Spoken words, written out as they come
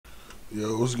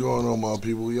Yo, what's going on, my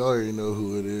people? You already know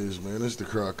who it is, man. It's the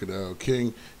Crocodile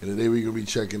King, and today we're going to be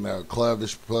checking out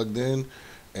Clavish plugged in.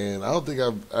 And I don't think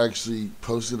I've actually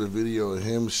posted a video of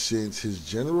him since his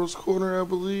General's Corner, I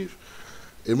believe.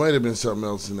 It might have been something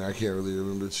else in there. I can't really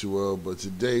remember too well. But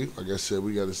today, like I said,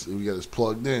 we got this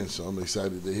plugged in, so I'm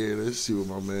excited to hear this, see what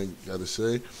my man got to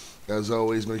say. As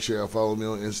always, make sure y'all follow me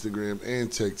on Instagram and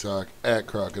TikTok at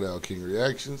Crocodile King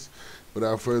Reactions.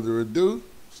 Without further ado,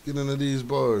 let's get into these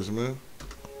bars, man.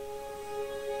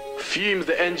 Fumez,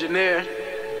 the engineer.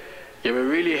 Yeah, we're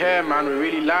really here, man. We're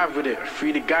really live with it.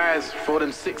 Free the guys, throw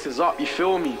them sixes up, you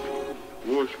feel me?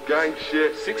 Whoosh, gang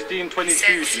shit. 16,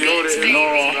 22, you know what it is.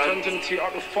 No. 22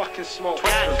 up the fucking smoke.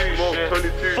 22 smoke,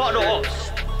 22. Fuck the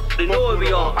ops. They know where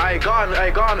we are. Aye, go on,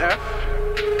 F.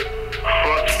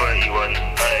 Fuck 21.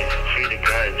 Aye, free the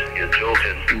guys. You're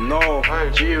joking. No,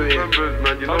 G-Way. Members,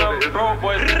 man, you know what it is. Bro,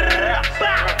 boys.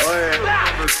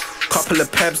 Couple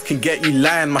of peps can get you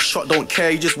lying. My shot don't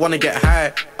care, you just wanna get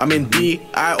high. I'm in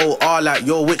D-I-O-R like,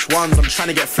 yo, which ones? I'm trying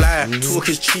to get fly. Talk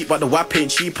is cheap, but the WAP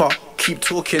ain't cheaper. Keep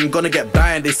talking, gonna get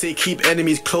banned. They say keep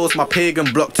enemies close. My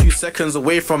pagan block 2 seconds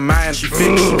away from mine. She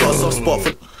thinks she got a soft spot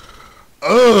for...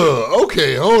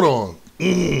 Okay, hold on.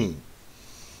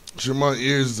 Sure, my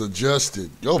ears adjusted.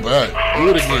 Go back. Do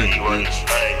it again, bitch.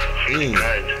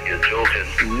 You're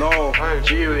joking. No,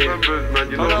 G-Way. Members, man,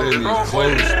 you know what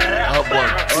it is.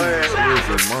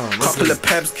 Couple of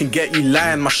peps can get you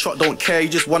lying. My shot don't care, you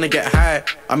just wanna get high.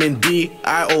 I'm in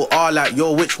D-I-O-R like,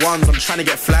 yo, which ones? I'm trying to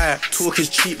get fly. Talk is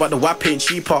cheap, but the WAP ain't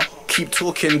cheaper. Keep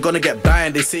talking, gonna get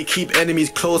banned. They say keep enemies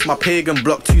close. My pagan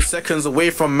block 2 seconds away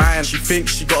from mine. She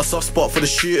thinks she got a soft spot for the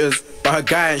shooters, but her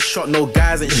guy ain't shot no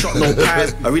guys, ain't shot no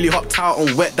pies. I really hopped out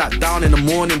and wet that down in the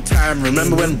morning time.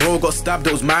 Remember when bro got stabbed,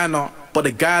 it was minor. But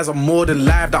the guys are more than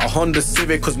live. That Honda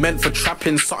Civic was meant for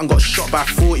trapping. Something got shot by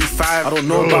 45. I don't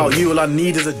know about you, all I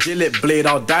need is a Gillette blade.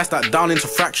 I'll dice that down into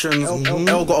fractions.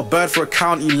 L got a bird for a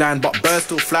county line, but birds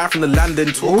still fly from the landing.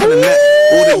 Talk on the net.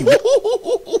 All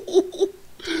that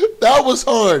That was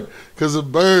hard, because a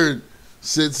bird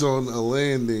sits on a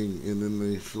landing and then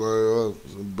they fly up.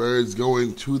 So birds go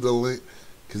into the land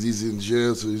because he's in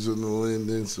jail, so he's on the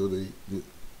landing. So they,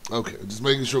 okay, just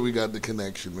making sure we got the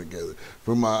connection together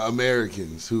for my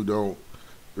Americans who don't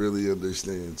really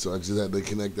understand. So I just had to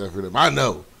connect that for them. I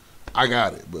know, I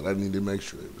got it, but I need to make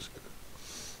sure it was good.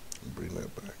 I'll bring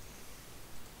that back.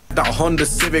 That Honda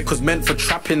Civic was meant for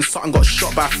trapping. Something got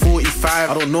shot by 45.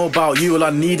 I don't know about you, all I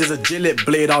need is a Gillette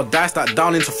blade. I'll dice that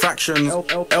down into fractions.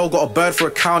 L got a bird for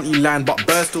a county line, but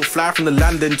birds still fly from the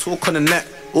landing. Talk on the net,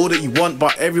 all that you want,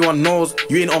 but everyone knows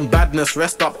you ain't on badness.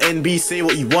 Rest up, NB, say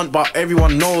what you want, but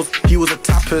everyone knows he was a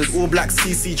tappers. All black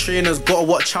CC trainers, gotta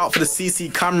watch out for the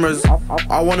CC cameras.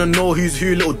 I wanna know who's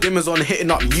who, little dimmers on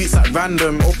hitting up youths at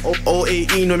random.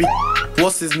 018 when we...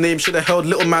 What's his name? Should've held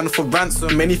little man for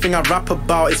ransom. Anything I rap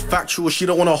about is factual. She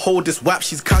don't wanna hold this WAP,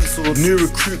 she's cancelled. New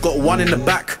recruit got one in the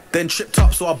back, then tripped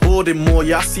up, so I bored him more.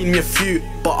 Yeah, I seen me a few,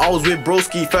 but I was with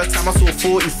broski. First time I saw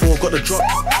 44, got the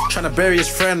drops. Tryna bury his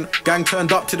friend, gang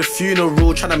turned up to the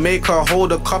funeral. Tryna make her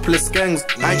hold a couple of skanks.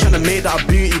 I ain't tryna make that a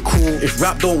beauty cool. If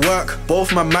rap don't work,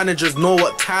 both my managers know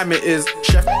what time it is.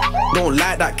 Chef don't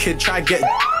like that kid, try get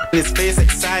his face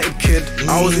excited kid.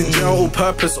 I was in jail all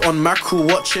purpose on mackerel,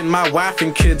 watching my wife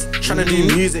and kids. Tryna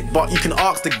do music, but you can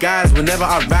ask the guys whenever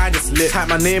I ride it's lit. Type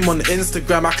my name on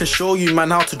Instagram, I can show you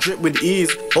man how to drip with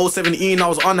ease. 017 I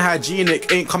was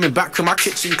unhygienic, ain't coming back with my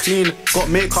kitchen clean. Got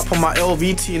makeup on my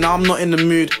LVT, now I'm not in the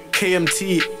mood.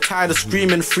 KMT, tired of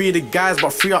screaming free the guys,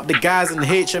 but free up the guys in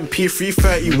HMP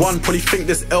 331. Probably think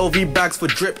this LV bags for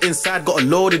drip inside, got a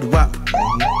loaded WAP.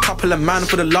 Couple of man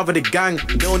for the love of the gang,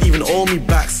 they don't even owe me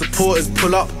back. Supporters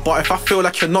pull up, but if I feel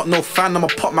like you're not no fan, I'ma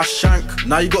pop my shank.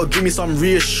 Now you gotta give me some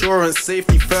reassurance,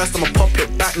 safety first, I'ma pop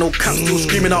it back. No cat still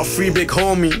screaming out free big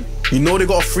homie. You know they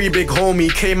got a free big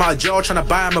homie, came out of jail tryna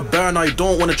buy him a burner. He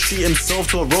don't wanna treat himself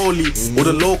to a rollie. All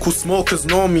the local smokers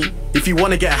know me. If you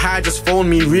wanna get high, just phone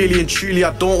me. Really and truly,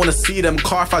 I don't wanna see them.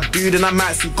 Car if I do, then I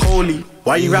might see Coley.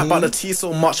 Why you rap about the T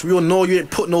so much? We all know you ain't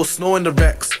put no snow in the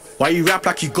Rex. Why you rap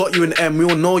like you got you an M? We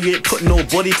all know you ain't put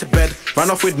nobody to bed.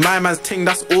 Ran off with my man's ting,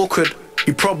 that's awkward.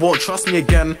 You prob won't trust me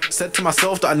again. Said to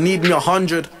myself that I need me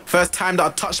 100. First time that I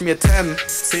touched me a 10.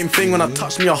 Same thing when I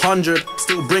touched me 100.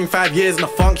 Still bring 5 years in a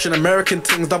function. American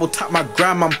things double tap my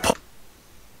gram and pop.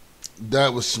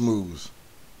 That was smooth.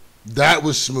 That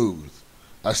was smooth.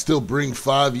 I still bring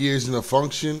 5 years in a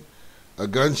function. A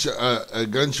gun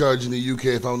charge in the UK,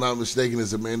 if I'm not mistaken,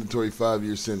 is a mandatory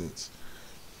 5-year sentence.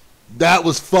 That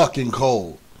was fucking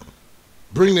cold.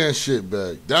 Bring that shit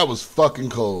back. That was fucking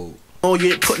cold. Oh,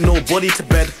 you ain't put nobody to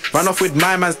bed. Ran off with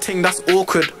my man's ting, that's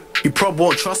awkward. He prob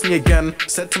won't trust me again.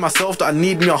 Said to myself that I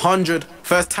need me 100.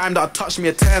 First time that I touched me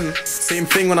a 10. Same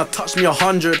thing when I touched me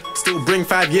 100. Still bring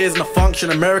 5 years in a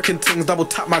function. American things double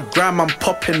tap my gram. I'm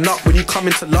popping up when you come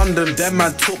into London. Them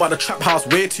man talk about the trap house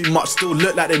way too much. Still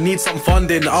look like they need some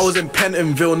funding. I was in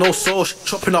Pentonville, no social.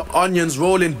 Chopping up onions,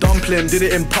 rolling dumpling. Did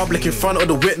it in public in front of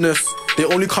the witness. They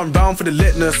only come round for the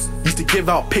litness. Used to give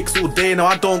out pics all day. Now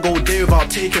I don't go day without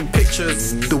taking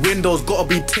pictures. The windows gotta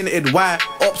be tinted white.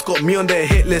 Ops got me on their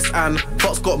hit list and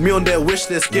Fox got me on their wish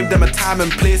list. Give them a time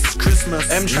and place, it's Christmas.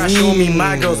 M try show me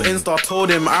my girl's Insta. Told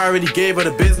him I already gave her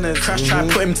the business. Crash try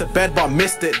put him to bed but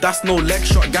missed it. That's no leg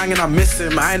shot gang and I miss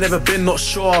him. I ain't never been not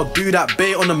sure I'll do that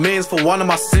bait on the mains for one of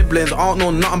my siblings. I don't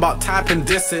know nothing about typing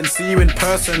dissing. See you in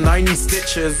person, I need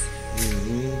stitches.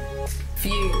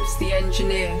 Fumez, the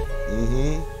engineer.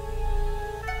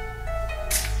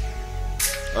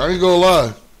 I ain't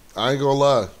gonna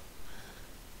lie.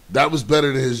 That was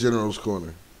better than his General's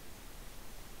Corner.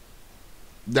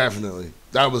 Definitely.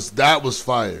 That was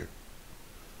fire.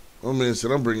 My man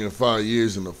said, I'm bringing 5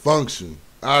 years in the function.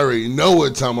 I already know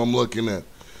what time I'm looking at.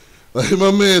 Like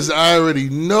my man said, I already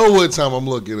know what time I'm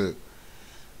looking at.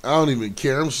 I don't even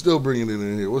care. I'm still bringing it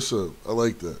in here. What's up? I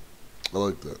like that.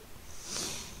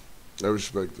 I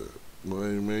respect that.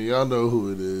 Man, y'all know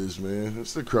who it is, man.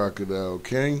 It's the Crocodile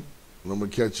King. And I'm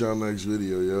going to catch y'all next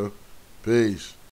video, yo. Peace.